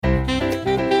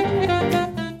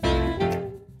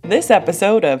This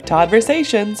episode of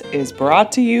Todd-versations is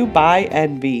brought to you by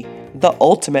Envy, the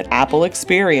ultimate Apple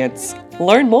experience.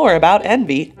 Learn more about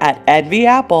Envy at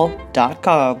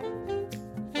envyapple.com.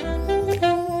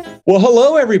 Well,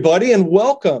 hello, everybody, and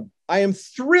welcome. I am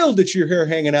thrilled that you're here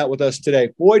hanging out with us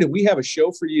today. Boy, do we have a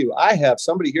show for you. I have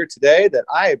somebody here today that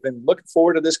I have been looking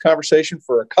forward to this conversation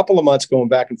for a couple of months, going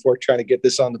back and forth, trying to get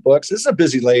this on the books. This is a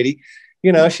busy lady.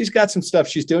 You know, she's got some stuff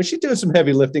she's doing. She's doing some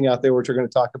heavy lifting out there, which we're going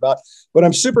to talk about. But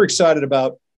I'm super excited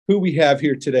about who we have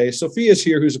here today. Sofia is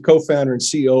here, who's a co-founder and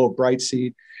CEO of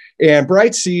Brightseed. And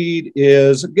Brightseed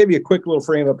is, I'll give you a quick little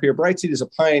frame up here. Brightseed is a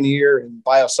pioneer in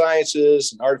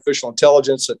biosciences and artificial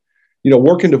intelligence that,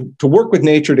 working to work with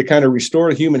nature to kind of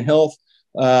restore human health.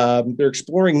 They're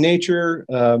exploring nature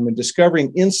and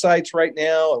discovering insights right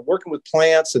now and working with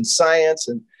plants and science.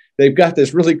 And they've got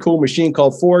this really cool machine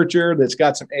called Forager that's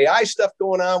got some AI stuff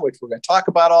going on, which we're going to talk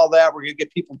about all that. We're going to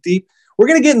get people deep. We're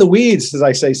going to get in the weeds, as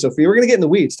I say, Sofia. We're going to get in the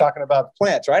weeds talking about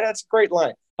plants, right? That's a great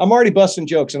line. I'm already busting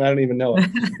jokes and I don't even know it.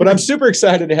 But I'm super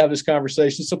excited to have this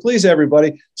conversation. So please,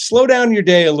 everybody, slow down your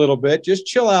day a little bit. Just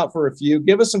chill out for a few.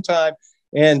 Give us some time.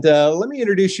 And let me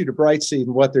introduce you to Brightseed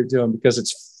and what they're doing, because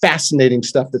it's fascinating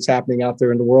stuff that's happening out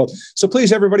there in the world. So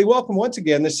please, everybody, welcome once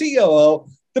again the COO,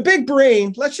 the big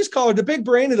brain. Let's just call her the big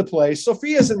brain of the place.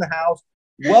 Sofia's in the house.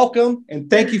 Welcome, and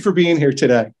thank you for being here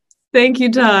today. Thank you,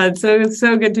 Todd.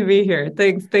 So good to be here.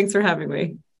 Thanks for having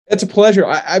me. It's a pleasure.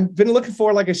 I've been looking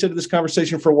forward, like I said, to this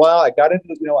conversation for a while. I got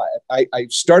into, I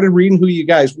started reading who you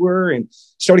guys were and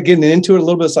started getting into it a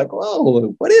little bit. It's like,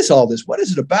 oh, what is all this? What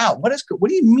is it about? What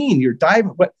do you mean you're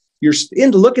diving? You're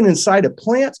into looking inside of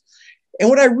plants? And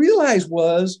what I realized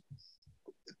was,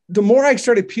 the more I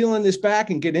started peeling this back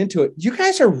and get into it, you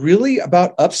guys are really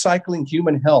about upcycling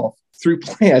human health through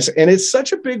plants. And it's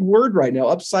such a big word right now.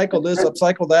 Upcycle this,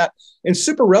 upcycle that, and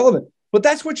super relevant. But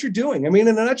that's what you're doing. I mean,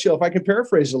 in a nutshell, if I can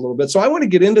paraphrase it a little bit. So I want to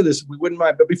get into this, if we wouldn't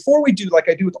mind. But before we do, like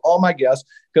I do with all my guests,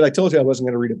 because I told you I wasn't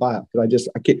going to read a bio, because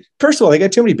I can't. First of all, I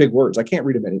got too many big words. I can't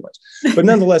read them anyways. But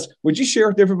nonetheless, would you share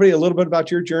with everybody a little bit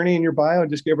about your journey and your bio and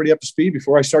just get everybody up to speed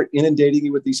before I start inundating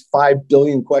you with these 5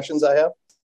 billion questions I have?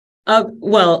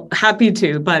 Well, happy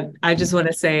to, but I just want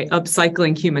to say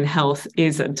upcycling human health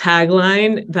is a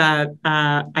tagline that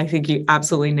I think you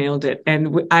absolutely nailed it.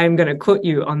 And I'm going to quote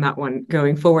you on that one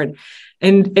going forward.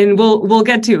 And we'll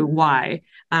get to why.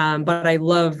 But I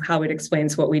love how it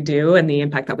explains what we do and the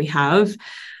impact that we have.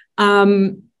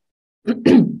 I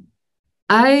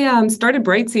started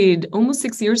Brightseed almost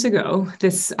 6 years ago,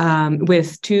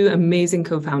 with two amazing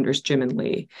co-founders, Jim and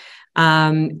Lee.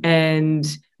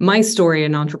 And my story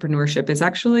in entrepreneurship is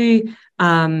actually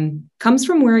comes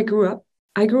from where I grew up.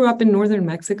 I grew up in northern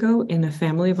Mexico in a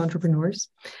family of entrepreneurs.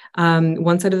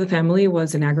 One side of the family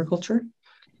was in agriculture,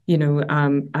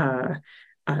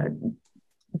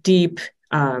 deep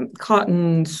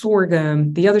cotton,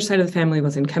 sorghum. The other side of the family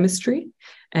was in chemistry.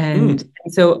 And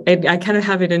so I kind of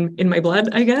have it in my blood,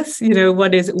 I guess.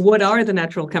 What are the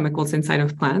natural chemicals inside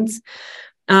of plants?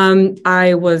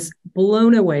 I was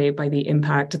blown away by the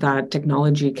impact that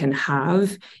technology can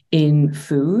have in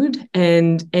food,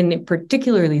 and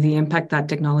particularly the impact that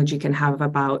technology can have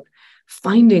about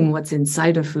finding what's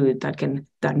inside of food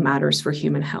that matters for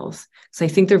human health. So I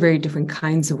think there are very different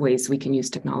kinds of ways we can use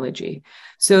technology.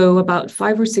 So about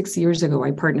 5 or 6 years ago,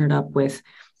 I partnered up with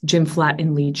Jim Flatt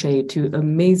and Lee Che, two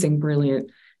amazing,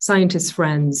 brilliant scientists,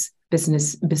 friends,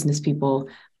 business people.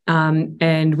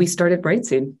 And we started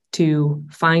Brightseed to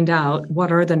find out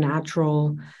what are the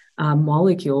natural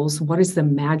molecules, what is the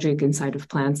magic inside of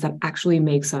plants that actually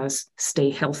makes us stay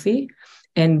healthy,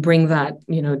 and bring that,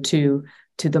 to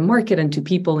the market and to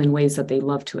people in ways that they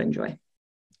love to enjoy.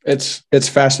 It's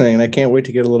fascinating. I can't wait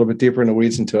to get a little bit deeper in the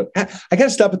weeds into it. I got to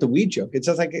stop at the weed joke. It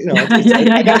sounds like,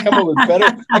 I got to come up with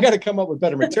better. I got to come up with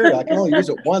better material. I can only use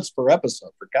it once per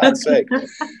episode, for God's sake.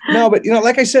 No, but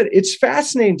like I said, it's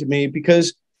fascinating to me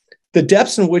because the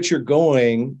depths in which you're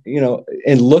going,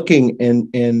 and looking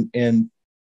and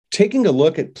taking a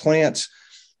look at plants,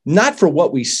 not for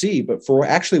what we see, but for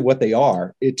actually what they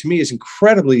are, it to me is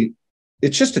incredibly.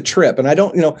 It's just a trip. And I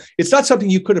don't, it's not something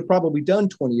you could have probably done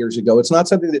 20 years ago. It's not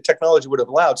something that technology would have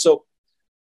allowed. So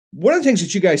one of the things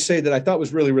that you guys say that I thought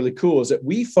was really, really cool is that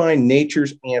we find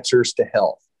nature's answers to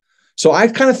health. So I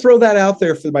kind of throw that out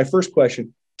there for my first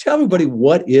question. Tell everybody,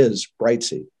 what is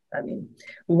Brightseed?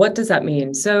 What does that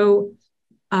mean? So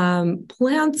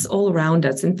plants all around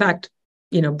us, in fact,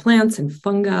 plants and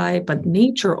fungi, but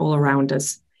nature all around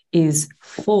us is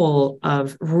full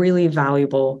of really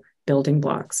valuable building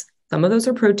blocks. Some of those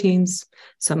are proteins.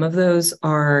 Some of those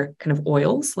are kind of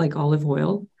oils like olive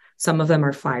oil. Some of them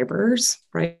are fibers,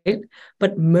 right?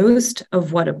 But most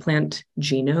of what a plant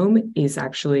genome is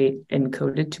actually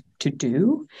encoded to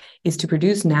do is to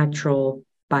produce natural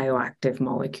bioactive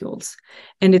molecules.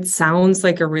 And it sounds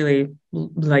like a really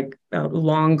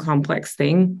long, complex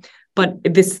thing, but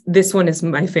this one is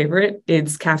my favorite.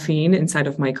 It's caffeine inside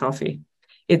of my coffee.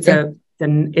 It's a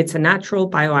natural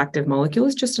bioactive molecule.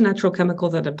 It's just a natural chemical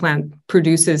that a plant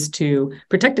produces to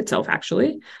protect itself,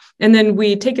 actually. And then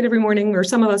we take it every morning, or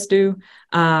some of us do,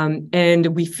 and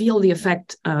we feel the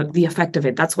effect of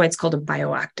it. That's why it's called a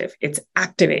bioactive. It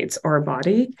activates our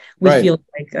body. We feel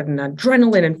like an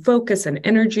adrenaline and focus and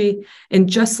energy. And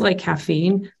just like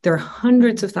caffeine, there are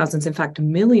hundreds of thousands, in fact,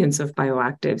 millions of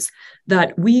bioactives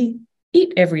that we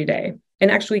eat every day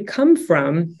and actually come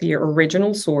from the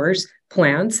original source,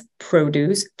 plants,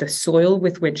 produce, the soil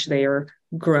with which they are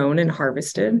grown and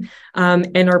harvested,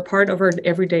 and are part of our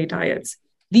everyday diets.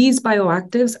 These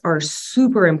bioactives are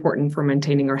super important for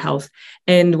maintaining our health.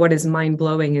 And what is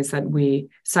mind-blowing is that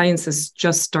science has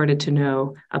just started to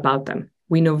know about them.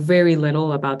 We know very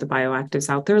little about the bioactives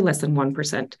out there, less than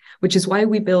 1%, which is why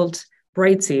we built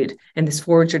Brightseed and this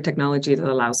forager technology that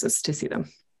allows us to see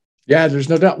them. Yeah, there's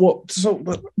no doubt. Well, so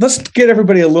let's get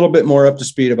everybody a little bit more up to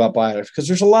speed about bioactives, because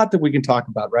there's a lot that we can talk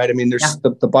about, right? I mean, there's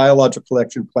the biological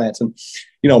collection plants and,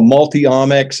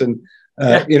 multi-omics and,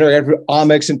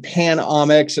 omics and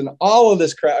pan-omics and all of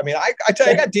this crap. I mean, I tell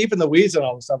you, I got deep in the weeds and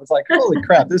all this stuff. It's like, holy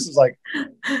crap, this is like,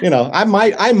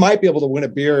 I might be able to win a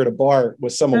beer at a bar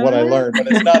with some of what I learned, but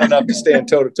it's not enough to stand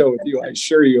toe to toe with you. I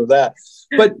assure you of that.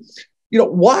 But,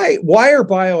 why are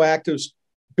bioactives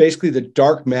basically the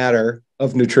dark matter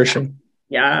of nutrition?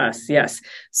 Yes.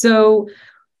 So,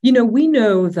 we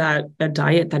know that a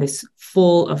diet that is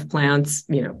full of plants,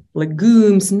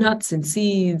 legumes, nuts and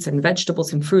seeds and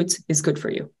vegetables and fruits is good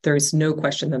for you. There is no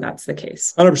question that that's the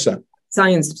case. 100%.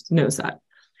 Science knows that.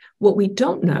 What we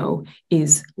don't know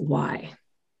is why.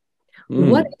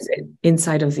 What is it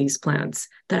inside of these plants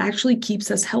that actually keeps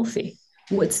us healthy?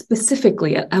 What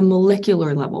specifically at a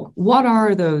molecular level? What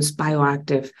are those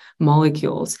bioactive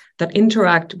molecules that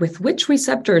interact with which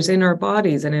receptors in our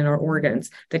bodies and in our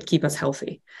organs that keep us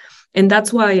healthy? And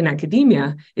that's why in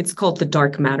academia, it's called the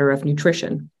dark matter of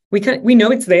nutrition. We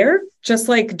know it's there, just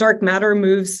like dark matter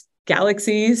moves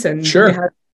galaxies and,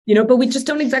 but we just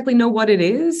don't exactly know what it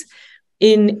is.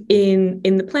 In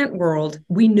the plant world,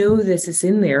 we know this is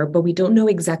in there, but we don't know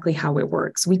exactly how it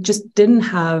works. We just didn't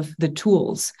have the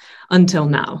tools until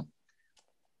now.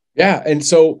 Yeah. And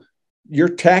so you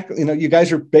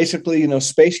guys are basically,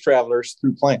 space travelers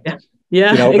through plants.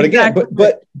 Yeah. But exactly.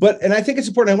 again, but and I think it's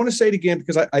important. I want to say it again,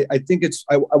 because I think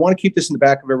I want to keep this in the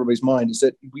back of everybody's mind, is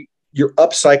that you're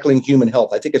upcycling human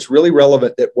health. I think it's really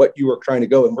relevant that what you are trying to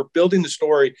go, and we're building the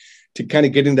story to kind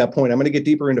of get into that point. I'm going to get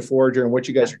deeper into Forager and what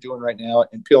you guys are doing right now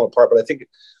and peel it apart. But I think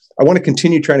I want to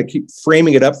continue trying to keep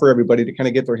framing it up for everybody to kind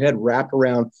of get their head wrapped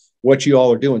around what you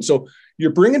all are doing. So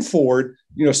you're bringing forward,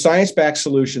 science-backed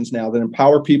solutions now that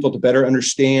empower people to better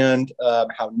understand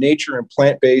how nature and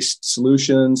plant-based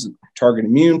solutions target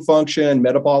immune function,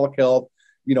 metabolic health,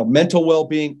 mental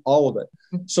well-being, all of it.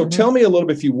 So tell me a little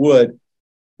bit, if you would,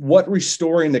 what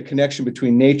restoring the connection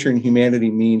between nature and humanity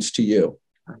means to you,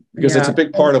 because it's a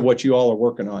big part of what you all are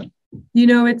working on.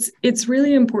 It's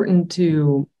really important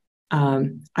to,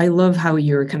 I love how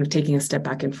you're kind of taking a step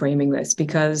back and framing this,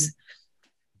 because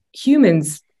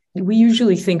humans, we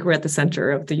usually think we're at the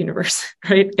center of the universe,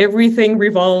 right? Everything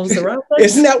revolves around us.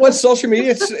 Isn't that what social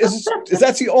media is?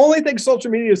 That's the only thing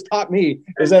social media has taught me,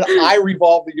 is that I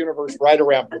revolve the universe right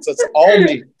around me. So it's all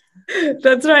me.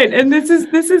 That's right. And this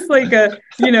is like a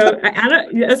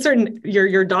certain,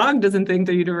 your dog doesn't think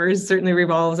the universe certainly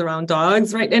revolves around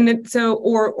dogs, right? And the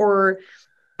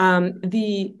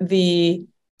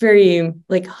very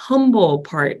humble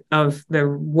part of the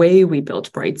way we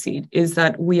built Brightseed is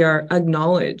that we are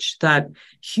acknowledged that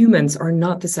humans are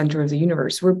not the center of the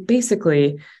universe. We're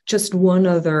basically just one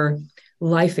other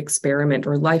life experiment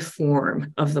or life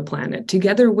form of the planet,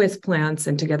 together with plants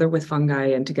and together with fungi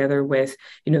and together with,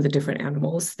 the different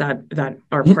animals that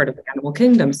are part of the animal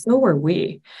kingdom. So are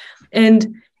we.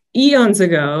 And eons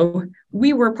ago,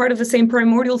 we were part of the same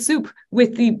primordial soup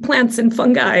with the plants and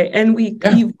fungi, and we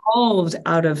evolved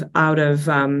out of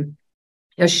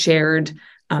a shared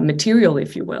material,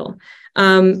 if you will.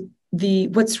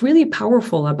 What's really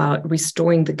powerful about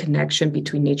restoring the connection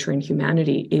between nature and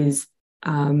humanity is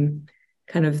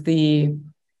kind of the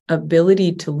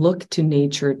ability to look to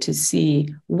nature to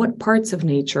see what parts of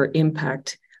nature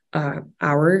impact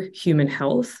our human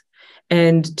health,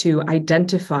 and to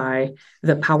identify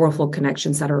the powerful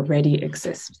connections that already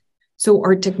exist. So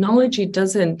our technology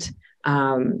doesn't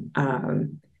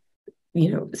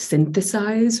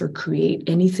synthesize or create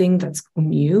anything that's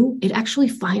new. It actually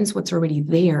finds what's already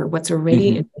there, what's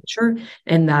already in nature,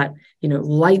 and that,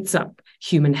 lights up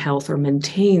human health or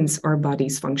maintains our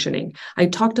body's functioning. I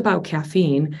talked about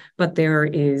caffeine, but there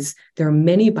are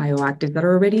many bioactives that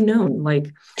are already known,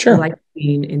 like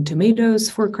glycine in tomatoes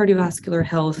for cardiovascular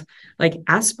health. Like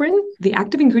aspirin, the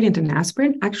active ingredient in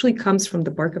aspirin actually comes from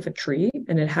the bark of a tree,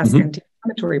 and it has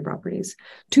anti-inflammatory properties.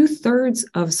 2/3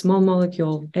 of small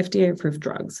molecule FDA-approved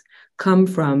drugs come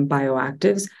from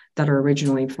bioactives that are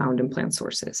originally found in plant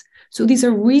sources. So these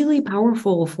are really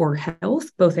powerful for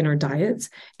health, both in our diets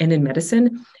and in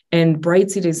medicine. And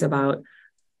Brightseed is about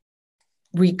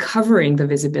recovering the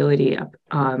visibility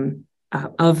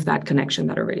of that connection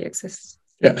that already exists.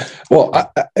 Yeah.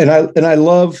 Well, I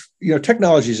love,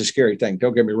 technology is a scary thing.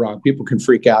 Don't get me wrong. People can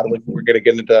freak out. We're going to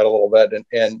get into that a little bit.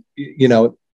 And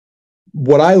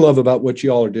what I love about what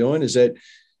you all are doing is that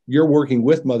you're working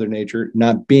with Mother Nature,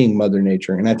 not being Mother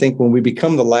Nature. And I think when we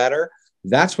become the latter,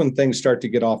 that's when things start to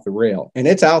get off the rail. And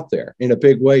it's out there in a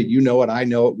big way. You know it. I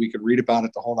know it. We could read about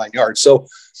it the whole 9 yards. So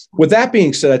with that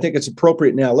being said, I think it's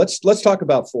appropriate now. Let's talk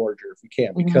about Forager if we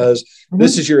can, because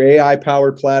this is your AI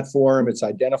powered platform. It's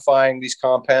identifying these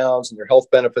compounds and their health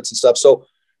benefits and stuff. So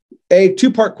a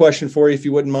 2-part question for you, if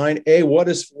you wouldn't mind. A, what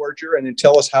is Forager? And then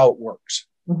tell us how it works.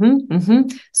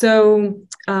 So,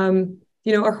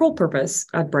 our whole purpose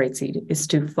at Brightseed is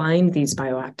to find these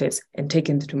bioactives and take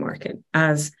them to market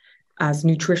as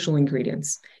nutritional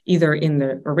ingredients, either in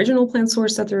the original plant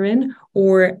source that they're in,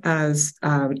 or as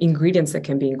ingredients that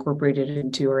can be incorporated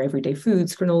into our everyday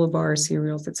foods, granola bars,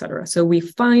 cereals, etc. So we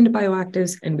find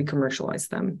bioactives and we commercialize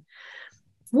them.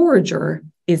 Forager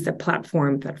is the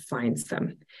platform that finds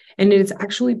them, and it is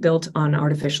actually built on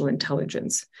artificial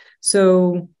intelligence.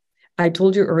 So I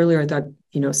told you earlier that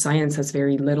science has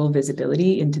very little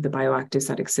visibility into the bioactives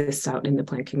that exists out in the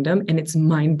plant kingdom, and it's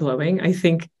mind-blowing. I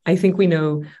think we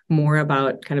know more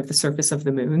about kind of the surface of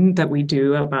the moon that we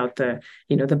do about the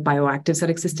bioactives that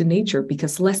exist in nature,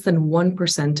 because less than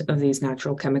 1% of these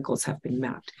natural chemicals have been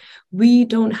mapped. We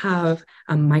don't have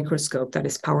a microscope that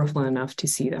is powerful enough to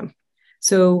see them.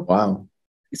 So wow.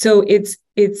 So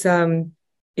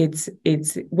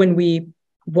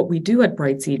what we do at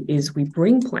Brightseed is we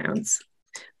bring plants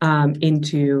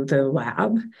into the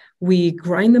lab, we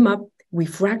grind them up, we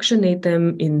fractionate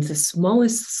them in the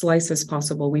smallest slices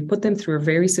possible. We put them through a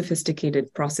very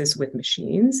sophisticated process with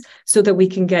machines so that we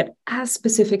can get as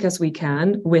specific as we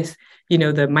can with,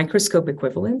 the microscope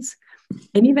equivalents.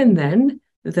 And even then,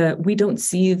 we don't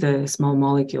see the small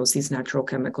molecules, these natural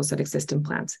chemicals that exist in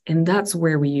plants. And that's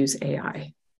where we use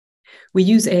AI. We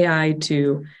use AI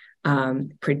to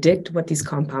predict what these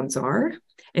compounds are.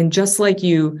 And just like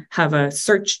you have a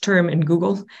search term in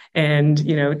Google and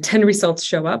 10 results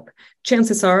show up,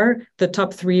 chances are the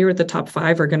top 3 or the top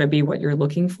 5 are going to be what you're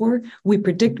looking for. We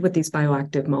predict what these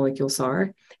bioactive molecules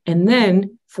are, and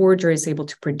then Forager is able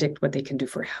to predict what they can do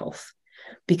for health.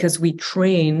 Because we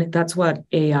train, that's what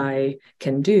AI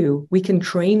can do. We can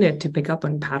train it to pick up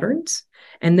on patterns,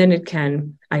 and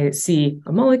then I see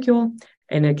a molecule,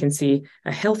 and it can see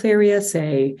a health area,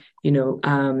 say,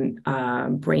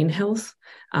 brain health,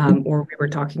 or we were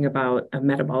talking about a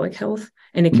metabolic health,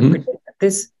 and it can predict that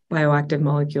this bioactive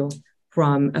molecule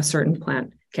from a certain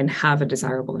plant can have a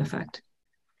desirable effect.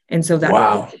 And so that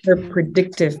the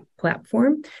predictive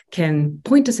platform can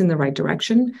point us in the right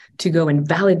direction to go and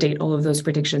validate all of those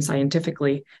predictions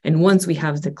scientifically. And once we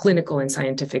have the clinical and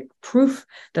scientific proof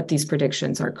that these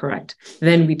predictions are correct,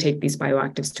 then we take these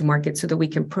bioactives to market so that we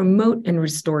can promote and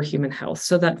restore human health,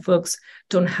 so that folks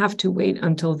don't have to wait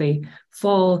until they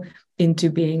fall into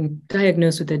being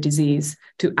diagnosed with a disease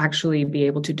to actually be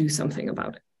able to do something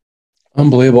about it.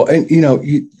 Unbelievable. And,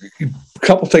 a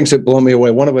couple things that blow me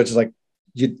away. One of which is like,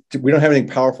 we don't have anything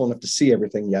powerful enough to see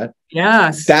everything yet.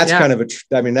 Yes. That's kind of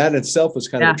that in itself was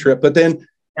kind of a trip. But then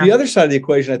the other side of the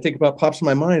equation I think about pops in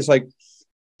my mind is like,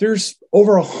 there's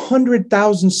over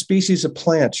 100,000 species of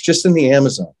plants just in the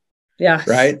Amazon. Yeah.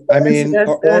 Right. I mean,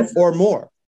 or more.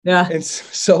 Yeah. And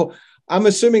so I'm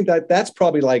assuming that that's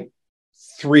probably like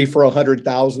 3 for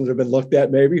 100,000 have been looked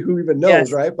at, maybe, who even knows.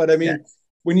 Yes. Right. But I mean,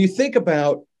 when you think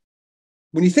about,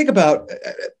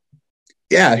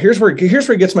 here's where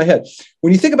it gets my head.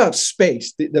 When you think about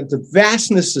space, the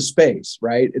vastness of space,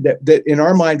 right? That in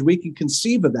our mind, we can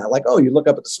conceive of that. Like, oh, you look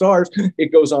up at the stars,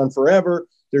 it goes on forever.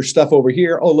 There's stuff over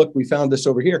here. Oh, look, we found this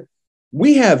over here.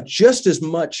 We have just as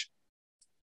much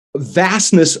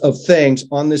vastness of things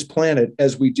on this planet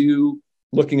as we do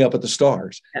looking up at the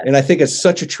stars. Yes. And I think it's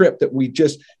such a trip that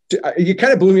you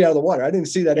kind of blew me out of the water. I didn't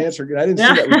see that answer. I didn't see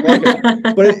that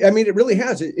reflected. But it really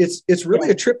has. It's really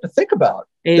a trip to think about.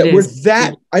 We're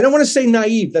that, I don't want to say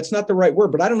naive. That's not the right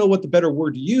word, but I don't know what the better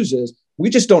word to use is. We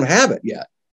just don't have it yet.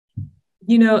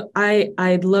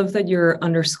 I love that you're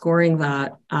underscoring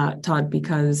that, Todd,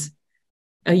 because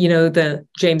the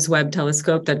James Webb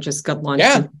telescope that just got launched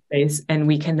into space, and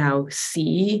we can now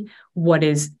see what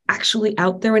is actually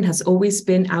out there and has always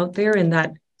been out there, and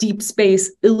that deep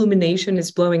space illumination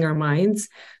is blowing our minds.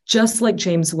 Just like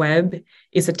James Webb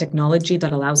is a technology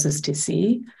that allows us to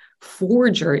see,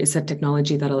 Forager is a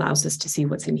technology that allows us to see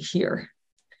what's in here,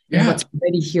 and what's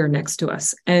already here next to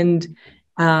us. And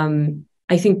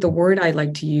I think the word I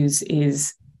like to use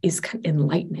is kind of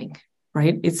enlightening.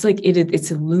 Right? It's like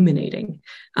it's illuminating,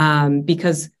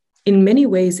 because in many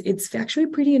ways it's actually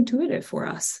pretty intuitive for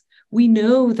us. We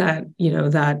know that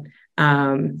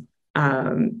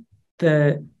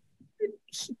the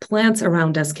plants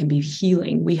around us can be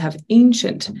healing. We have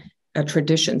ancient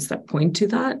traditions that point to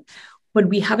that, but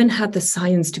we haven't had the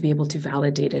science to be able to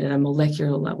validate it at a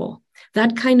molecular level.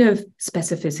 That kind of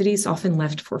specificity is often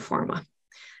left for pharma.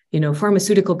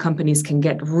 Pharmaceutical companies can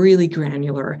get really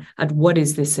granular at what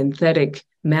is this synthetic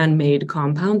man-made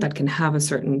compound that can have a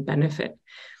certain benefit.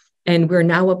 And we're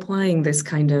now applying this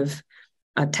kind of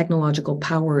technological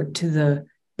power to the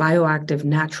bioactive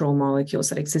natural molecules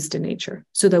that exist in nature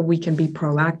so that we can be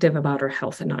proactive about our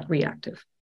health and not reactive.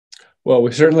 Well,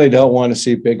 we certainly don't want to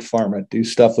see big pharma do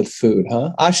stuff with food,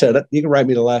 huh? I said it. You can write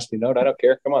me the nasty note. I don't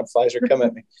care. Come on, Pfizer, come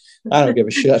at me. I don't give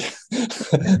a shit.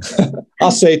 I'll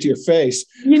say it to your face.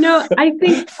 I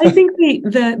think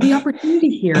the opportunity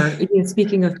here,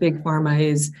 speaking of big pharma,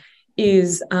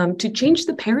 is to change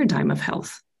the paradigm of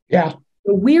health. Yeah,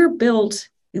 we're built.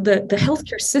 The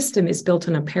healthcare system is built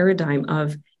on a paradigm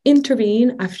of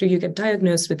intervene after you get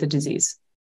diagnosed with a disease,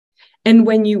 and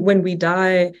when we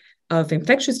die of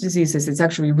infectious diseases, it's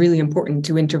actually really important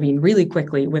to intervene really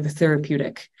quickly with a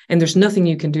therapeutic. And there's nothing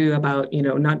you can do about,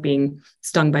 not being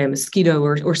stung by a mosquito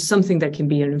or something that can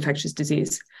be an infectious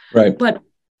disease. Right. But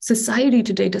society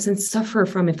today doesn't suffer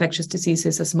from infectious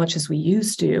diseases as much as we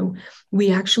used to.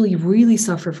 We actually really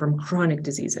suffer from chronic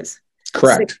diseases.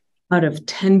 Correct. 6 out of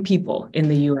 10 people in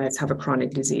the US have a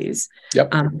chronic disease.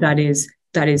 Yep. That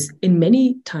is in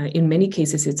many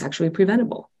cases, it's actually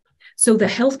preventable. So the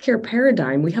healthcare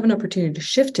paradigm, we have an opportunity to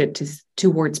shift it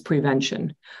towards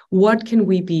prevention. What can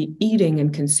we be eating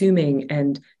and consuming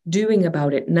and doing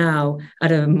about it now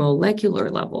at a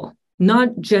molecular level?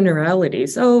 Not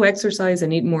generalities. Oh, exercise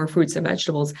and eat more fruits and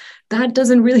vegetables. That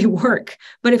doesn't really work.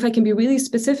 But if I can be really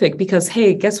specific, because,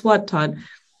 hey, guess what, Todd?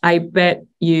 I bet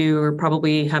you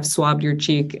probably have swabbed your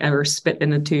cheek or spit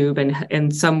in a tube,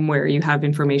 and somewhere you have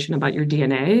information about your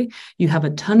DNA. You have a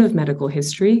ton of medical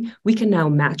history. We can now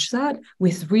match that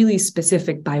with really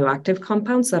specific bioactive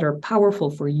compounds that are powerful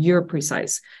for your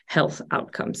precise health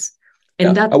outcomes.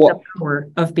 And that's the power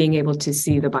of being able to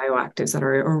see the bioactives that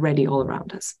are already all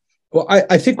around us. Well,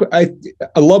 I think I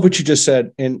love what you just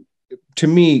said. And to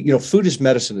me, food is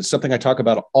medicine. It's something I talk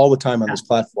about all the time on this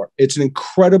platform. It's an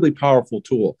incredibly powerful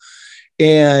tool.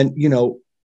 And,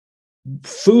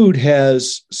 food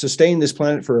has sustained this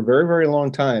planet for a very, very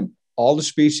long time. All the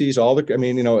species,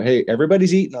 hey,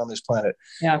 everybody's eating on this planet.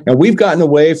 Yeah. And we've gotten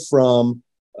away from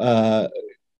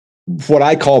what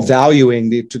I call valuing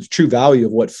the true value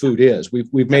of what food is.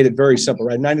 We've made it very simple,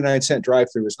 right? 99-cent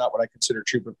drive-through is not what I consider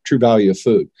true value of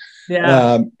food.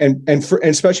 Yeah. And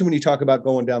especially when you talk about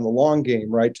going down the long game,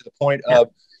 right? To the point of,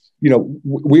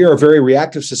 we are a very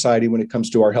reactive society when it comes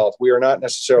to our health. We are not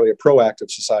necessarily a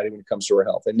proactive society when it comes to our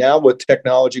health. And now with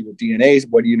technology, with DNA,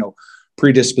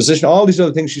 predisposition, all these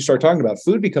other things you start talking about,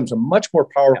 food becomes a much more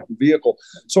powerful vehicle.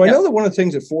 So I know that one of the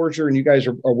things that Forager and you guys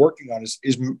are working on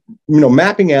is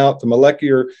mapping out the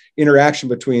molecular interaction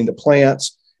between the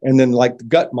plants and then like the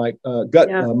gut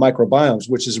microbiomes,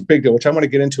 which is a big deal, which I want to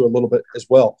get into a little bit as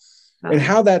well, and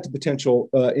how that the potential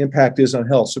impact is on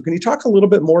health. So can you talk a little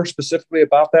bit more specifically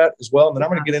about that as well? And then I'm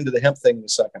going to get into the hemp thing in a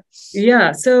second.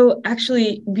 Yeah. So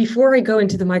actually, before I go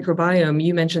into the microbiome,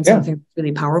 you mentioned something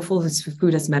really powerful. It's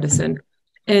food as medicine.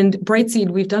 And Brightseed,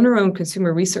 we've done our own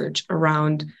consumer research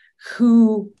around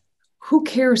who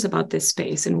cares about this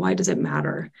space and why does it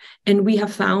matter? And we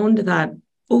have found that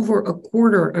over a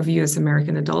quarter of US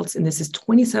American adults, and this is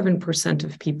 27%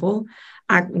 of people,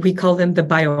 we call them the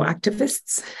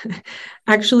bioactivists,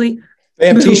 actually. They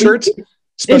have t-shirts?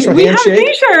 Special we handshake? have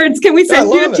t-shirts. Can we send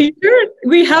you a t-shirt?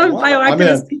 We have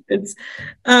bioactivist t-shirts.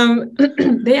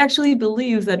 They actually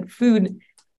believe that food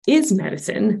is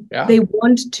medicine. Yeah. They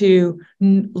want to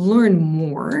learn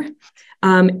more.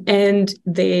 And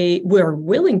they were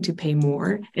willing to pay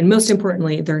more. And most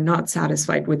importantly, they're not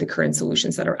satisfied with the current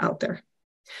solutions that are out there.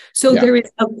 So there is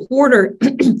a quarter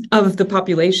of the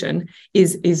population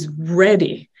is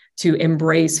ready to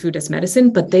embrace food as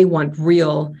medicine, but they want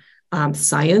real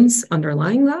science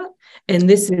underlying that. And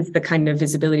this is the kind of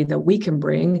visibility that we can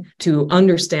bring to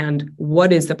understand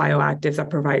what is the bioactive that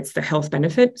provides the health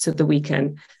benefit, so that we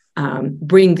can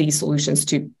bring these solutions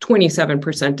to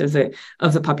 27%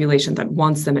 of the population that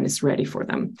wants them and is ready for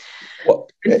them. Well,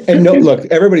 and no, look,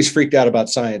 everybody's freaked out about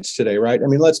science today, right? I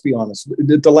mean, let's be honest.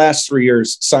 The last 3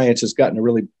 years, science has gotten a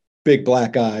really big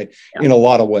black eye in a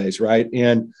lot of ways, right?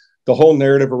 And the whole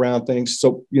narrative around things.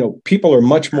 So, people are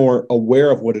much more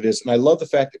aware of what it is. And I love the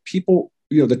fact that people,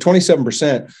 the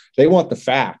 27%, they want the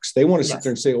facts. They want to sit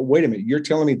there and say, oh, wait a minute, you're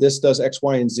telling me this does X,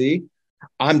 Y, and Z?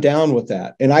 I'm down with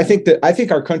that. And I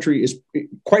think our country is,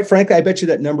 quite frankly, I bet you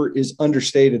that number is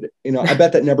understated. I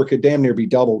bet that number could damn near be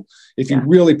doubled if you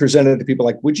really presented it to people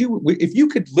like, if you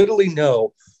could literally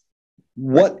know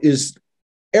what is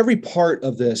every part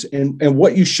of this and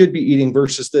what you should be eating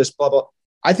versus this, blah, blah.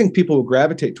 I think people will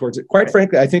gravitate towards it. Quite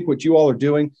frankly, I think what you all are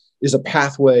doing is a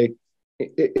pathway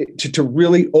to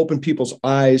really open people's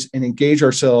eyes and engage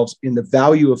ourselves in the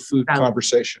value of food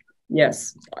conversation.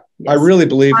 Yes. I really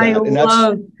believe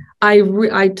that.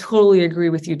 I totally agree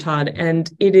with you, Todd. And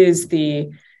it is the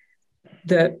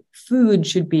food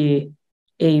should be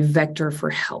a vector for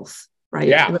health, right?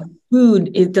 Yeah. Food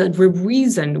is the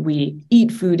reason we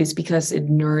eat food is because it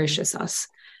nourishes us.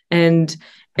 And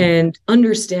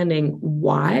understanding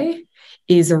why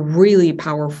is a really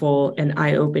powerful and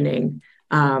eye-opening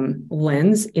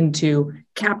lens into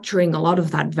capturing a lot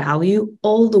of that value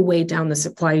all the way down the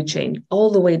supply chain,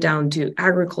 all the way down to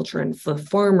agriculture and the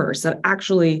farmers that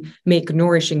actually make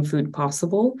nourishing food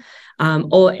possible,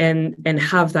 and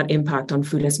have that impact on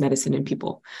food as medicine in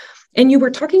people. And you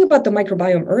were talking about the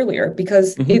microbiome earlier,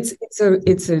 because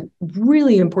it's a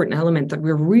really important element that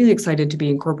we're really excited to be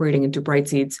incorporating into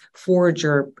Brightseed's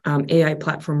Forager AI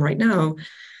platform right now.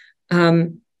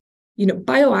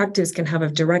 Bioactives can have a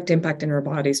direct impact in our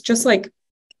bodies, just like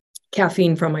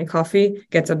caffeine from my coffee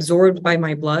gets absorbed by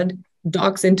my blood,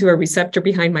 docks into a receptor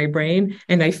behind my brain,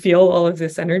 and I feel all of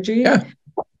this energy. Yeah.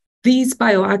 These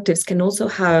bioactives can also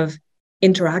have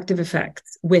interactive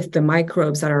effects with the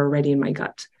microbes that are already in my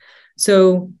gut.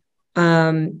 So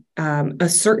a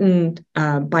certain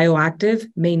bioactive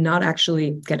may not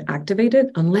actually get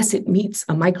activated unless it meets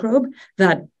a microbe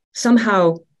that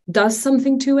somehow does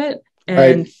something to it.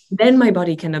 And then my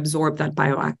body can absorb that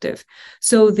bioactive.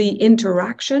 So the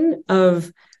interaction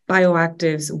of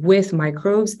bioactives with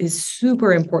microbes is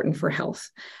super important for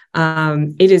health.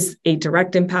 It is a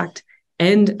direct impact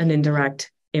and an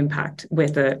indirect impact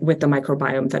with the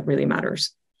microbiome that really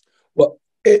matters. Well,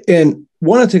 and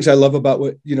one of the things I love about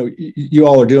what you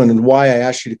all are doing, and why I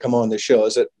asked you to come on this show,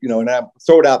 is that and I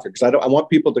throw it out there because I want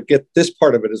people to get this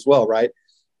part of it as well, right?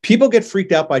 People get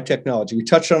freaked out by technology. We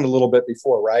touched on it a little bit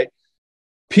before, right?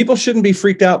 People shouldn't be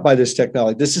freaked out by this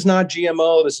technology. This is not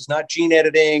GMO. This is not gene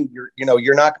editing.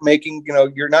 You're not making,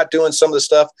 you're not doing some of the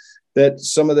stuff that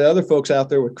some of the other folks out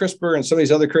there with CRISPR and some of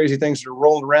these other crazy things that are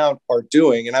rolling around are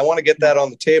doing. And I want to get that on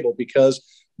the table, because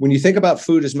when you think about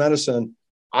food as medicine,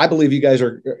 I believe you guys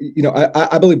are,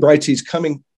 I believe Brightseed's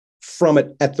coming from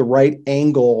it at the right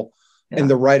angle and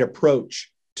the right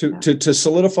approach to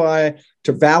solidify,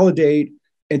 to validate,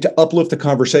 and to uplift the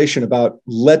conversation about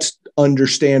let's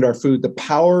understand our food, the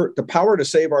power to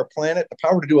save our planet, the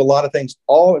power to do a lot of things,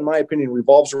 all, in my opinion,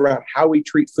 revolves around how we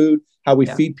treat food, how we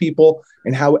feed people,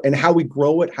 and how we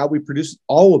grow it, how we produce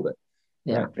all of it.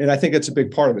 Yeah. Right? And I think it's a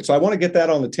big part of it. So I want to get that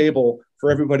on the table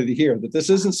for everybody to hear, that this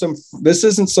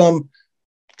isn't some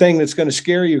thing that's going to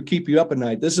scare you, keep you up at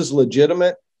night. This is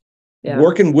legitimate,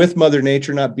 working with Mother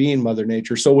Nature, not being Mother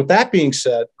Nature. So with that being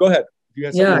said, go ahead. If you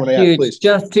have something you want to add, please.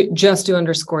 Just to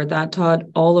underscore that,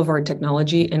 Todd, all of our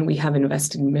technology, and we have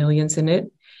invested millions in it,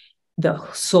 the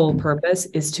sole purpose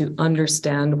is to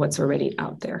understand what's already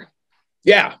out there.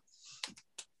 Yeah.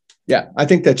 Yeah, I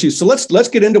think that's you. So let's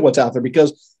get into what's out there,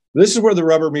 because this is where the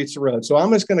rubber meets the road. So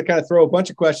I'm just going to kind of throw a bunch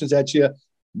of questions at you.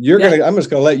 I'm just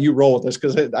going to let you roll with this,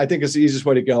 because I think it's the easiest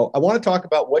way to go. I want to talk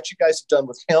about what you guys have done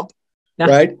with hemp,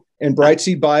 right? And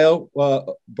Brightseed Bio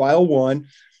 1.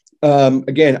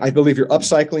 Again, I believe you're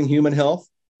upcycling human health.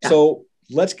 Yeah. So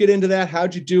let's get into that.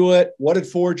 How'd you do it? What did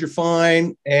Forager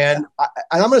find? And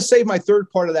I'm going to save my third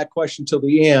part of that question till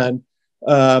the end.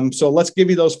 So let's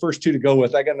give you those first two to go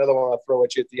with. I got another one I'll throw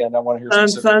at you at the end. I want to hear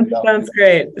sounds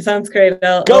great. Sounds great.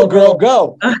 Go, girl,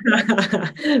 go.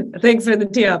 Thanks for the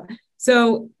tee up.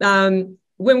 So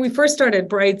when we first started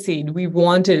Brightseed, we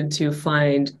wanted to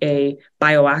find a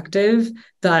bioactive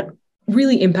that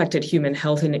really impacted human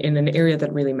health in an area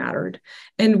that really mattered.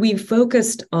 And we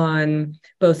focused on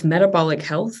both metabolic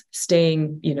health,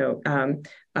 staying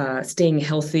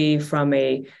healthy from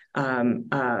a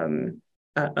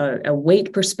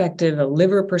weight perspective, a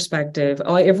liver perspective,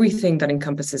 everything that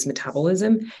encompasses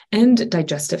metabolism, and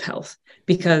digestive health,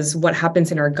 because what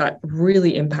happens in our gut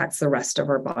really impacts the rest of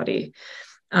our body.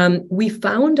 We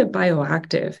found a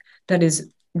bioactive that is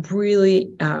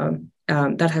really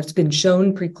that has been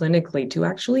shown preclinically to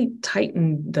actually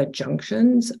tighten the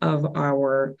junctions of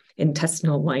our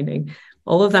intestinal lining.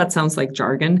 All of that sounds like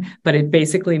jargon, but it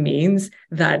basically means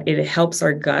that it helps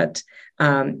our gut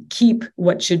keep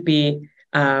what should be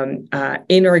in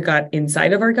our gut,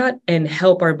 inside of our gut, and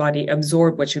help our body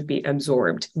absorb what should be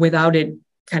absorbed without it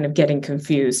kind of getting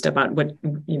confused about what,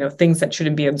 things that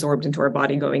shouldn't be absorbed into our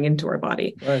body going into our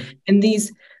body. Right. And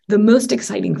the most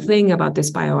exciting thing about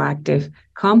this bioactive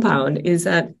compound is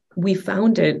that we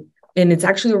found it, and it's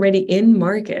actually already in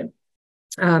market.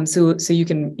 So you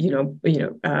can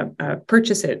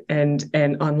purchase it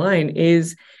and online.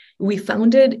 Is we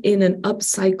found it in an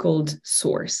upcycled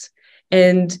source,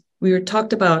 and we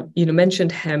talked about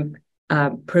mentioned hemp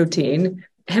protein.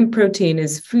 Hemp protein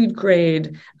is food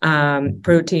grade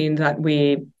protein that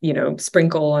we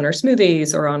sprinkle on our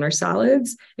smoothies or on our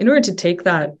salads. In order to take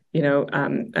that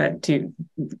to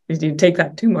take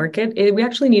that to market, we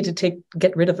actually need to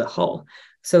get rid of the hull.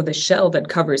 So the shell that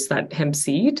covers that hemp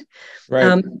seed.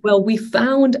 Right. Well, we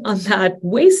found on that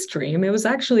waste stream, it was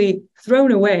actually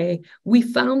thrown away. We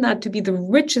found that to be the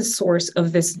richest source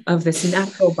of this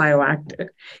natural bioactive.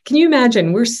 Can you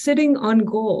imagine? We're sitting on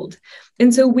gold.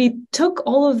 And so we took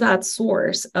all of that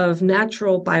source of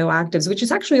natural bioactives, which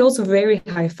is actually also very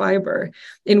high fiber,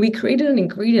 and we created an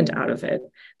ingredient out of it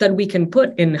that we can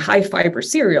put in high fiber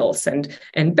cereals and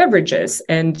beverages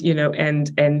and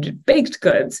baked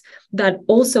goods that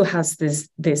also has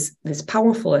this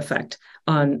powerful effect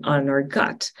on our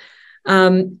gut.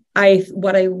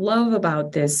 What I love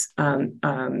about this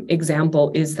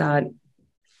example is that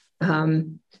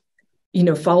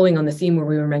following on the theme where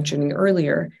we were mentioning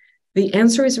earlier, the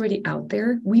answer is already out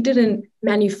there. We didn't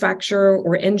manufacture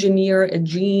or engineer a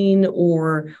gene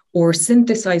or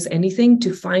synthesize anything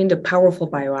to find a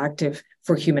powerful bioactive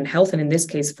for human health, and in this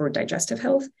case, for digestive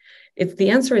health. The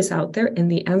answer is out there, and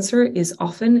the answer is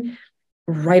often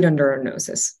right under our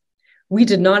noses. We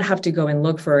did not have to go and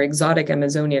look for exotic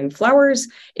Amazonian flowers.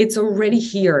 It's already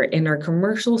here in our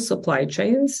commercial supply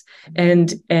chains,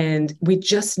 and we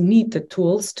just need the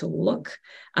tools to look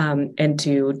and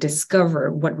to discover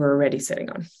what we're already sitting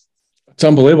on. It's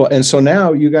unbelievable. And so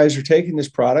now you guys are taking this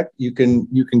product. You can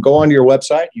go onto your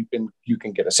website. You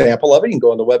can get a sample of it. You can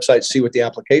go on the website, see what the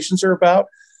applications are about.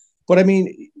 But I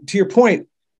mean, to your point,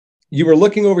 you were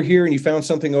looking over here and you found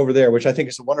something over there, which I think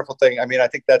is a wonderful thing. I mean, I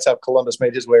think that's how Columbus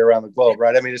made his way around the globe,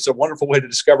 right? I mean, it's a wonderful way to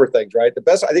discover things, right?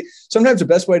 I think sometimes the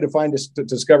best way to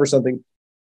discover something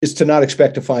is to not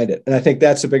expect to find it. And I think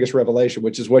that's the biggest revelation,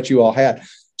 which is what you all had.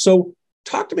 So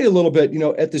talk to me a little bit,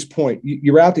 at this point,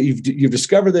 you're out there, you've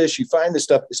discovered this, you find this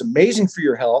stuff, it's amazing for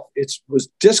your health. It was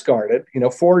discarded.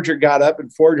 Forager got up,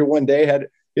 and Forager one day had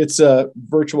its a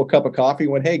virtual cup of coffee,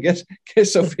 went, hey, guess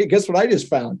Sofia, guess what I just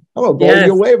found? I'm going to blow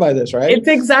you away by this, right? It's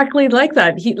exactly like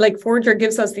that. Forager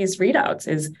gives us these readouts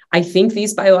is, I think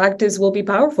these bioactives will be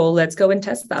powerful. Let's go and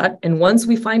test that. And once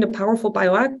we find a powerful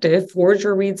bioactive,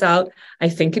 Forager reads out, I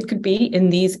think it could be in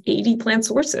these 80 plant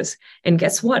sources. And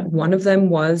guess what? One of them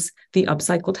was the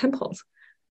upcycled hemp hulls.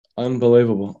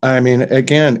 Unbelievable. I mean,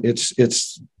 again,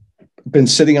 it's been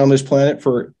sitting on this planet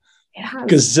for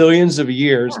gazillions of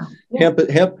years. Yeah.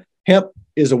 Hemp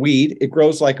is a weed. It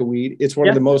grows like a weed. It's one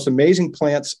of the most amazing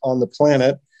plants on the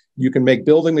planet. You can make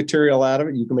building material out of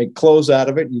it. You can make clothes out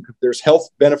of it. There's health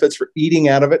benefits for eating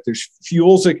out of it. There's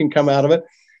fuels that can come out of it.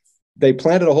 They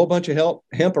planted a whole bunch of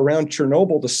hemp around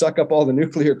Chernobyl to suck up all the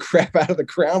nuclear crap out of the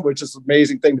ground, which is an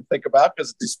amazing thing to think about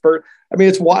because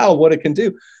it's wild what it can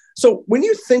do. So when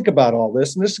you think about all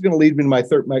this, and this is going to lead me to my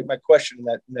question in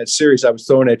that series I was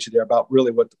throwing at you there about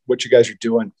really what you guys are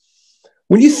doing.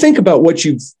 When you think about what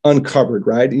you've uncovered,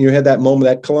 right, and you had that moment,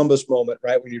 that Columbus moment,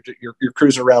 right, when you're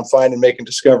cruising around making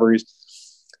discoveries,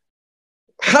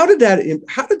 how did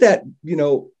that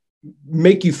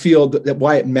make you feel that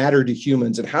why it mattered to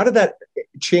humans, and how did that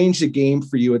change the game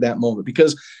for you at that moment?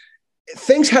 Because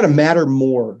things had to matter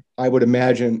more, I would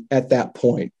imagine, at that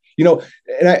point.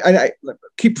 And I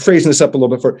keep phrasing this up a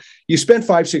little bit. You spent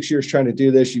 5-6 years trying to do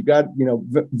this. You've got,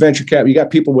 venture cap, you got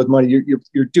people with money,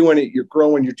 you're doing it, you're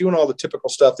growing, you're doing all the typical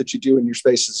stuff that you do in your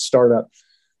space as a startup.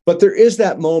 But there is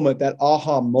that moment, that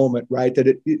aha moment, right?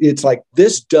 That it's like,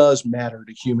 this does matter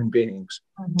to human beings.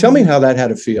 Mm-hmm. Tell me how that had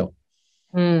to feel.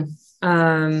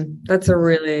 That's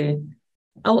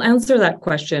I'll answer that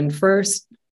question first,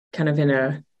 kind of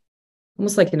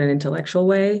almost like in an intellectual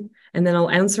way. And then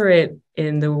I'll answer it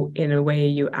in a way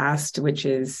you asked, which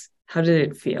is, how did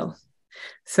it feel?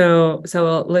 So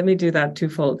let me do that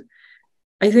twofold.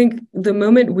 I think the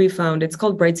moment we found, it's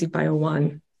called Brightseed Bio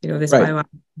 1, this right.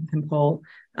 bioactive poll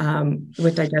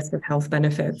with digestive health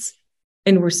benefits.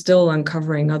 And we're still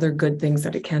uncovering other good things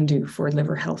that it can do for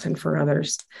liver health and for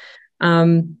others.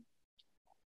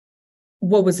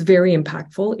 What was very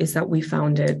impactful is that we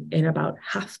found it in about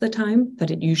half the time that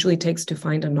it usually takes to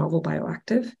find a novel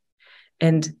bioactive,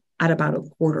 and at about a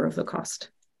quarter of the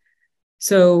cost.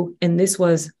 So, and this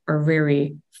was our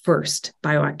very first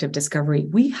bioactive discovery.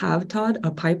 We have, Todd,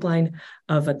 a pipeline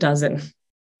of a dozen.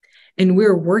 And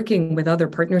we're working with other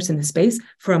partners in the space,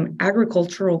 from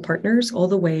agricultural partners all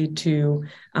the way to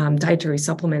dietary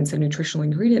supplements and nutritional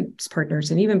ingredients partners,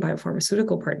 and even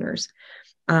biopharmaceutical partners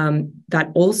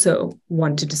that also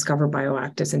want to discover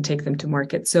bioactives and take them to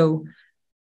market. So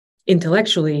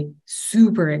intellectually,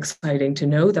 super exciting to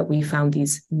know that we found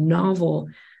these novel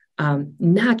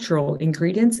natural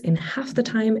ingredients in half the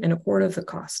time and a quarter of the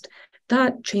cost.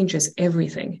 That changes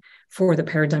everything for the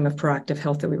paradigm of proactive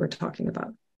health that we were talking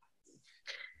about.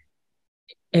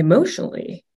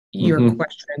 Emotionally, your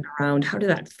question around how did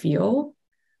that feel?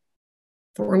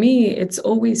 For me, it's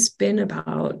always been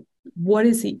about what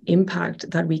is the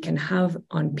impact that we can have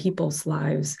on people's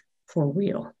lives for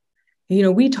real.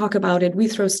 We talk about it, we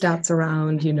throw stats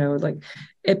around,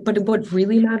 but what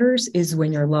really matters is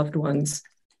when your loved ones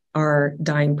are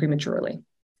dying prematurely,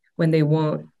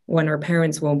 when our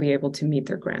parents won't be able to meet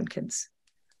their grandkids,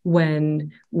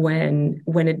 when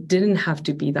it didn't have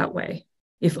to be that way,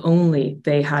 if only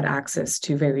they had access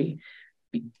to very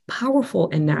powerful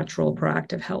and natural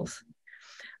proactive health.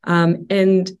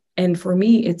 And for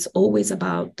me, it's always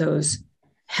about those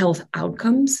health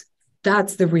outcomes.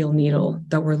 That's the real needle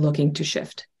that we're looking to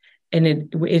shift. And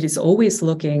it is always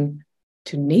looking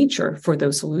to nature for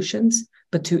those solutions,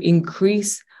 but to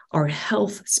increase our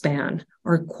health span,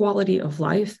 our quality of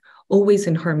life, always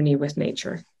in harmony with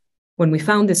nature. When we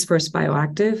found this first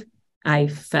bioactive, I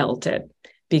felt it,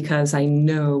 because I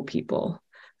know people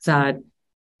that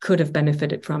could have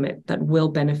benefited from it, that will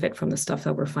benefit from the stuff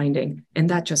that we're finding. And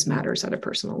that just matters at a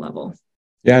personal level.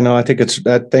 Yeah, no, I think it's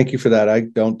that. Thank you for that. I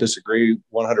don't disagree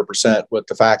 100% with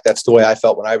the fact that's the way I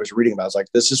felt when I was reading about it. I was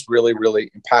like, this is really, really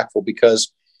impactful,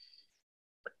 because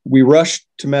we rush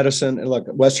to medicine, and look,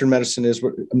 Western medicine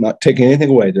I'm not taking anything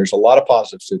away. There's a lot of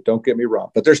positives to it. Don't get me wrong,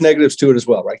 but there's negatives to it as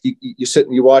well, right? You sit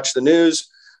and you watch the news,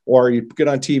 or you get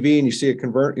on TV and you see a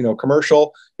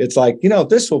commercial. It's like,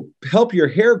 this will help your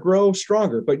hair grow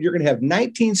stronger, but you're going to have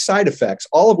 19 side effects,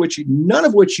 none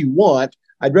of which you want.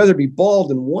 I'd rather be bald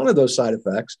than one of those side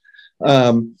effects.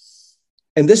 And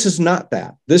this is not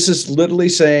that. This is literally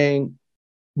saying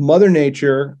Mother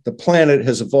Nature, the planet,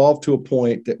 has evolved to a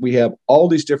point that we have all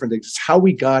these different things. It's how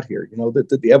we got here.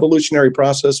 The evolutionary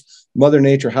process, Mother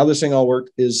Nature, how this thing all worked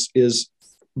is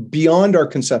beyond our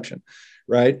conception.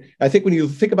 Right. I think when you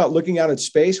think about looking out at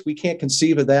space, we can't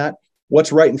conceive of that.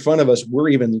 What's right in front of us,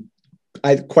 we're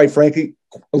quite frankly,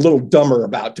 a little dumber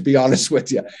about, to be honest with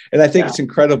you. And I think It's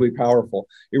incredibly powerful.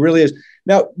 It really is.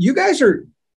 Now, you guys are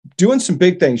doing some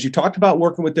big things. You talked about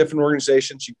working with different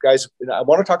organizations. You guys, I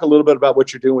want to talk a little bit about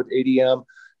what you're doing with ADM,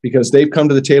 because they've come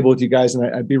to the table with you guys.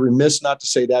 And I'd be remiss not to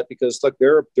say that, because look,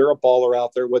 they're a baller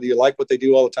out there, whether you like what they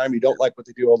do all the time, you don't like what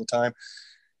they do all the time.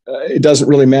 It doesn't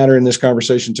really matter in this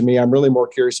conversation to me. I'm really more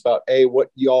curious about what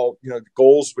y'all, the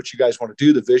goals, what you guys want to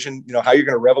do, the vision, how you're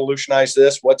going to revolutionize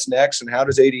this, what's next, and how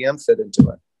does ADM fit into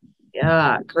it?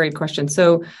 Yeah, great question.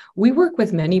 So we work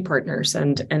with many partners,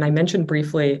 and I mentioned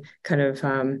briefly kind of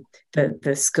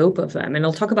the scope of them, and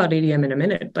I'll talk about ADM in a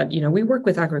minute. But we work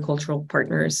with agricultural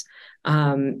partners,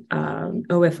 OFI,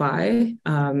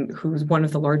 who's one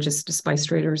of the largest spice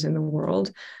traders in the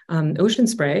world, Ocean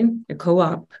Spray, a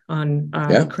co-op on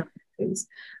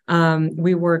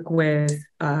we work with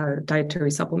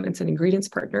dietary supplements and ingredients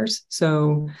partners.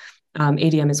 So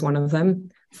ADM is one of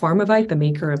them. Pharmavite, the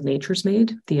maker of Nature's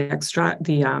Made, the extract,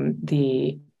 the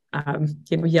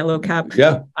yellow cap,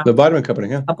 the vitamin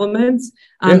company, supplements.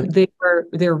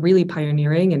 They're really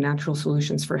pioneering in natural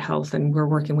solutions for health, and we're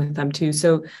working with them too.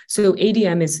 So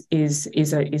ADM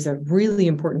is a really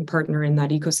important partner in that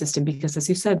ecosystem, because, as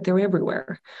you said, they're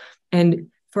everywhere,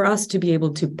 and for us to be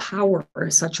able to power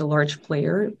such a large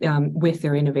player with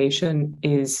their innovation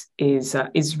is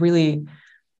really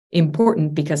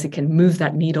important, because it can move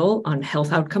that needle on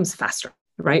health outcomes faster,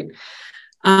 right?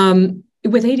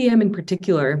 With ADM in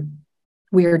particular,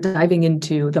 we are diving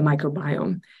into the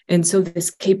microbiome. And so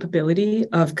this capability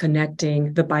of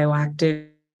connecting the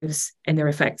bioactives and their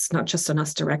effects, not just on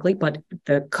us directly, but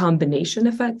the combination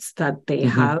effects that they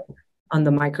have on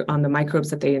the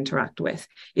microbes that they interact with,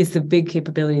 is the big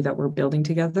capability that we're building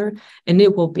together. And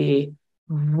it will be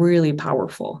really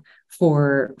powerful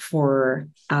for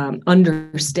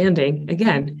understanding,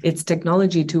 again, it's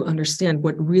technology to understand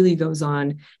what really goes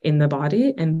on in the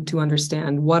body, and to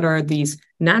understand what are these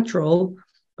natural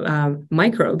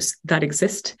microbes that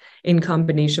exist in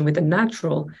combination with the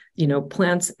natural,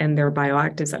 plants and their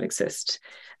bioactives that exist.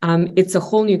 It's a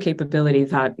whole new capability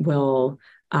that will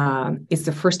is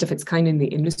the first of its kind in the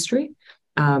industry.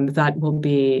 That will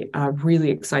be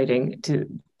really exciting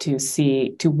to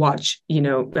see, to watch,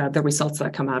 the results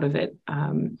that come out of it.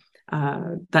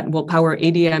 That will power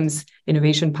ADM's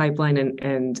innovation pipeline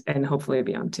and hopefully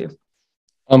beyond too.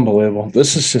 Unbelievable.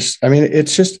 This is just, I mean,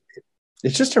 it's just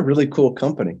a really cool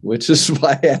company, which is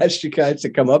why I asked you guys to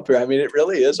come up here. I mean, it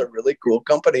really is a really cool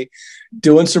company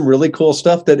doing some really cool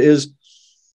stuff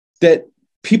that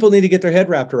people need to get their head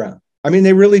wrapped around. I mean,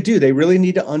 they really do. They really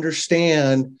need to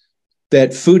understand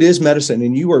that food is medicine,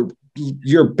 and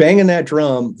you're banging that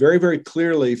drum very, very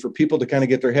clearly for people to kind of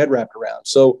get their head wrapped around.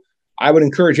 So I would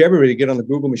encourage everybody to get on the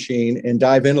Google machine and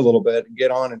dive in a little bit and get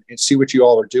on and see what you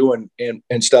all are doing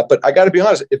and stuff. But I got to be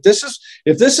honest, if this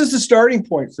is the starting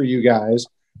point for you guys,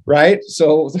 right?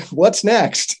 So what's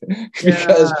next?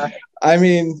 Because I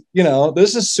mean,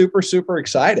 this is super, super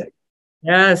exciting.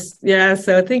 Yes. Yeah.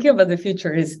 So thinking about the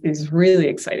future is really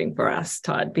exciting for us,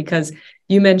 Todd, because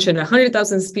you mentioned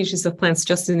 100,000 species of plants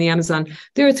just in the Amazon.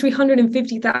 There are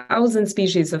 350,000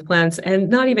 species of plants, and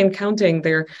not even counting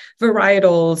their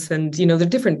varietals and, the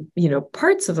different,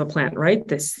 parts of the plant, right?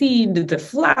 The seed, the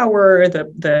flower,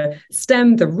 the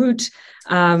stem, the root.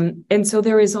 And so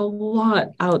there is a lot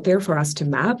out there for us to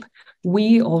map.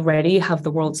 We already have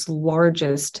the world's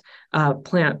largest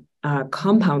plant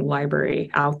compound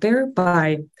library out there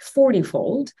by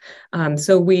 40-fold.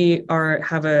 So we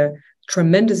have a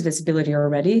tremendous visibility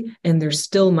already, and there's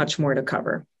still much more to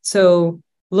cover. So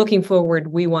looking forward,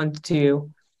 we want to,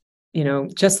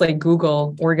 just like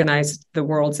Google organized the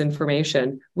world's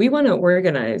information, we want to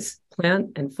organize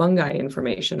plant and fungi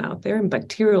information out there and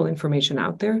bacterial information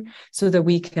out there so that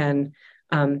we can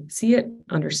see it,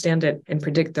 understand it, and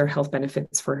predict their health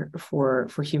benefits for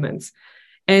humans.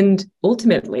 And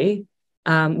ultimately,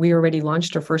 we already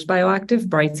launched our first bioactive,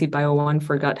 Brightseed Bio 1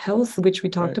 for gut health, which we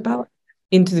talked about.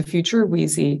 Into the future, we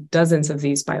see dozens of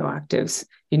these bioactives,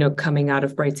 coming out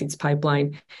of Brightseed's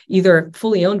pipeline, either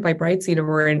fully owned by Brightseed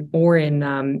or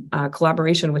in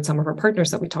collaboration with some of our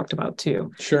partners that we talked about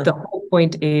too. Sure. The whole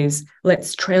point is,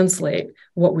 let's translate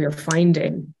what we are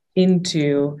finding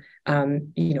into,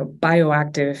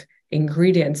 bioactive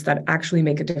ingredients that actually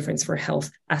make a difference for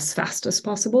health as fast as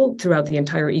possible throughout the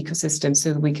entire ecosystem,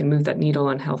 so that we can move that needle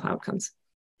on health outcomes.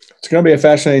 It's going to be a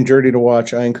fascinating journey to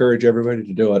watch. I encourage everybody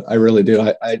to do it. I really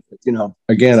do.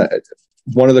 Again,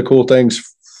 one of the cool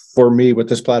things for me with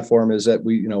this platform is that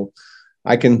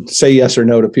I can say yes or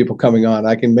no to people coming on.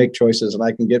 I can make choices, and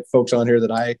I can get folks on here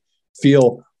that I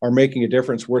feel are making a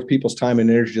difference, worth people's time and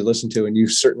energy to listen to. And you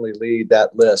certainly lead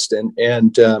that list. And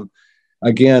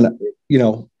again,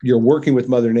 you're working with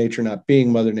Mother Nature, not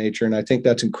being Mother Nature. And I think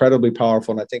that's incredibly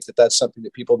powerful. And I think that that's something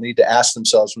that people need to ask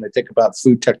themselves when they think about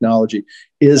food technology.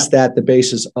 Is that the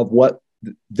basis of what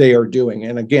they are doing?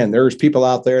 And again, there's people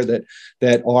out there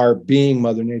that are being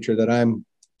Mother Nature that I'm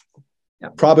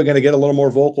probably going to get a little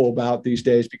more vocal about these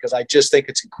days, because I just think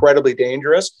it's incredibly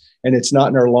dangerous, and it's not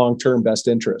in our long-term best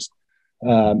interest.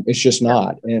 It's just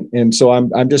not. And so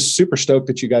I'm just super stoked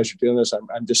that you guys are doing this.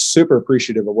 I'm just super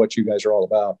appreciative of what you guys are all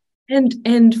about.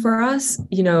 And for us,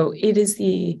 it is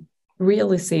the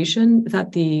realization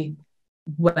that the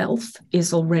wealth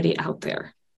is already out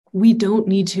there. We don't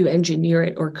need to engineer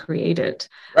it or create it,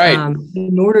 right,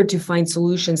 in order to find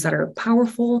solutions that are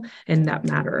powerful and that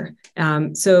matter.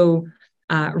 So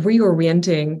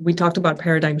reorienting, we talked about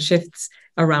paradigm shifts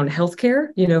around healthcare,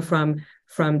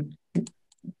 from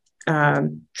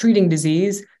treating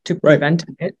disease to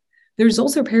preventing it. There's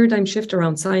also a paradigm shift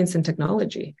around science and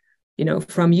technology,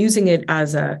 from using it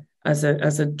as a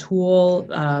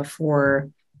tool for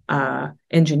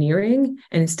engineering,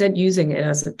 and instead using it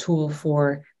as a tool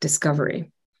for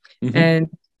discovery. Mm-hmm.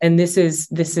 And this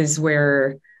is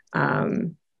where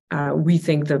we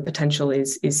think the potential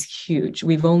is huge.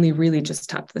 We've only really just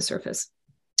tapped the surface.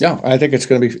 Yeah, I think it's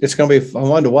going to be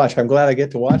fun to watch. I'm glad I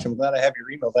get to watch. I'm glad I have your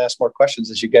email to ask more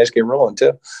questions as you guys get rolling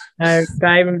too.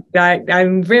 I'm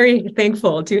very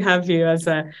thankful to have you as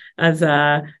a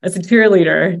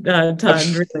cheerleader, Todd.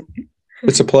 Really.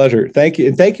 It's a pleasure. Thank you.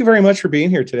 And thank you very much for being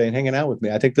here today and hanging out with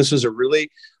me. I think this is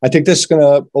going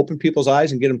to open people's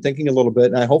eyes and get them thinking a little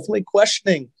bit, and hopefully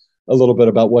questioning a little bit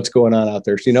about what's going on out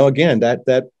there. So, again,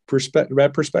 that perspective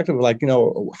of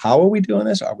how are we doing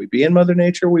this? Are we being Mother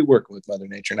Nature? Are we working with Mother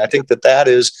Nature? And I think that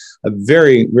is a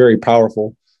very, very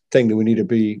powerful thing that we need to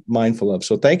be mindful of.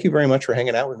 So thank you very much for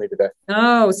hanging out with me today.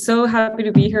 Oh, so happy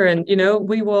to be here. And,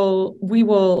 we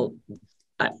will,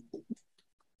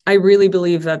 I really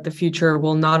believe that the future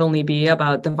will not only be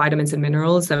about the vitamins and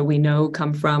minerals that we know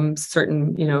come from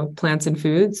certain, plants and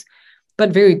foods, but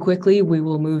very quickly we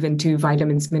will move into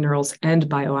vitamins, minerals, and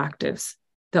bioactives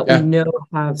that we know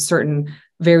have certain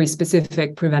very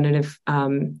specific preventative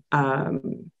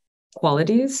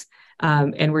qualities.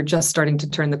 And we're just starting to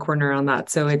turn the corner on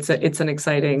that. So it's an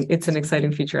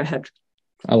exciting future ahead.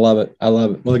 I love it.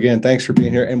 Well, again, thanks for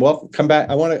being here, and come back.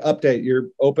 I want to update your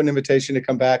open invitation to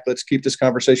come back. Let's keep this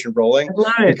conversation rolling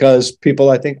because people,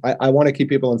 I think I want to keep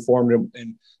people informed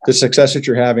in the success that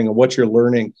you're having and what you're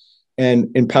learning, and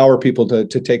empower people to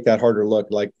take that harder look.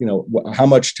 Like, how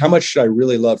much should I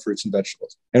really love fruits and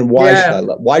vegetables, and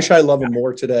why should I love them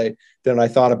more today than I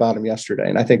thought about them yesterday?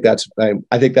 And I think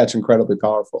that's incredibly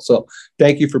powerful. So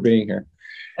thank you for being here.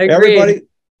 Agreed. Everybody.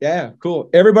 Yeah,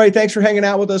 cool. Everybody, thanks for hanging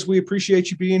out with us. We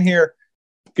appreciate you being here.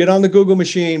 Get on the Google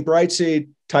machine, Brightseed,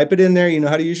 type it in there. You know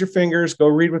how to use your fingers. Go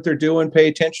read what they're doing. Pay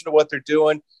attention to what they're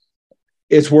doing.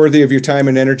 It's worthy of your time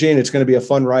and energy, and it's going to be a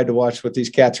fun ride to watch what these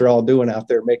cats are all doing out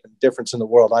there, making a difference in the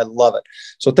world. I love it.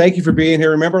 So thank you for being here.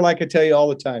 Remember, like I tell you all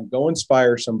the time, go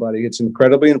inspire somebody. It's an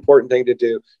incredibly important thing to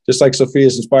do. Just like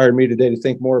Sofia's inspired me today to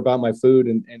think more about my food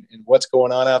and what's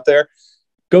going on out there.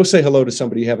 Go say hello to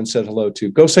somebody you haven't said hello to.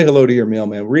 Go say hello to your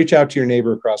mailman. Reach out to your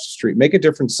neighbor across the street. Make a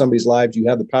difference in somebody's lives. You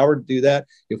have the power to do that.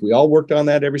 If we all worked on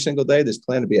that every single day, this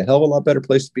plan would be a hell of a lot better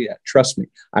place to be at. Trust me.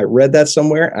 I read that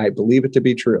somewhere. I believe it to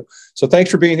be true. So thanks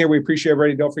for being here. We appreciate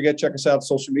everybody. Don't forget, check us out on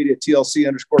social media,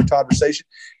 TLC_Todd-versation.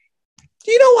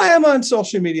 Do you know why I'm on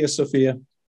social media, Sofia?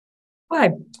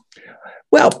 Why?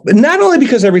 Well, not only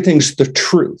because everything's the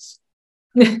truth,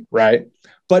 right?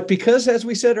 But because, as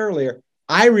we said earlier,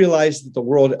 I realize that the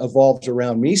world evolves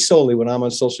around me solely when I'm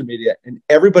on social media, and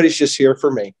everybody's just here for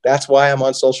me. That's why I'm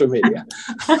on social media.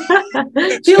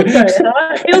 Feels good.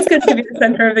 It feels good to be the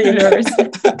center of the universe.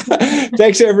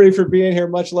 Thanks, everybody, for being here.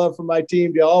 Much love from my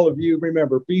team to all of you.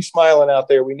 Remember, be smiling out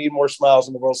there. We need more smiles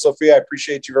in the world. Sofia, I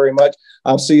appreciate you very much.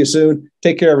 I'll see you soon.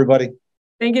 Take care, everybody.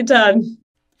 Thank you, Todd.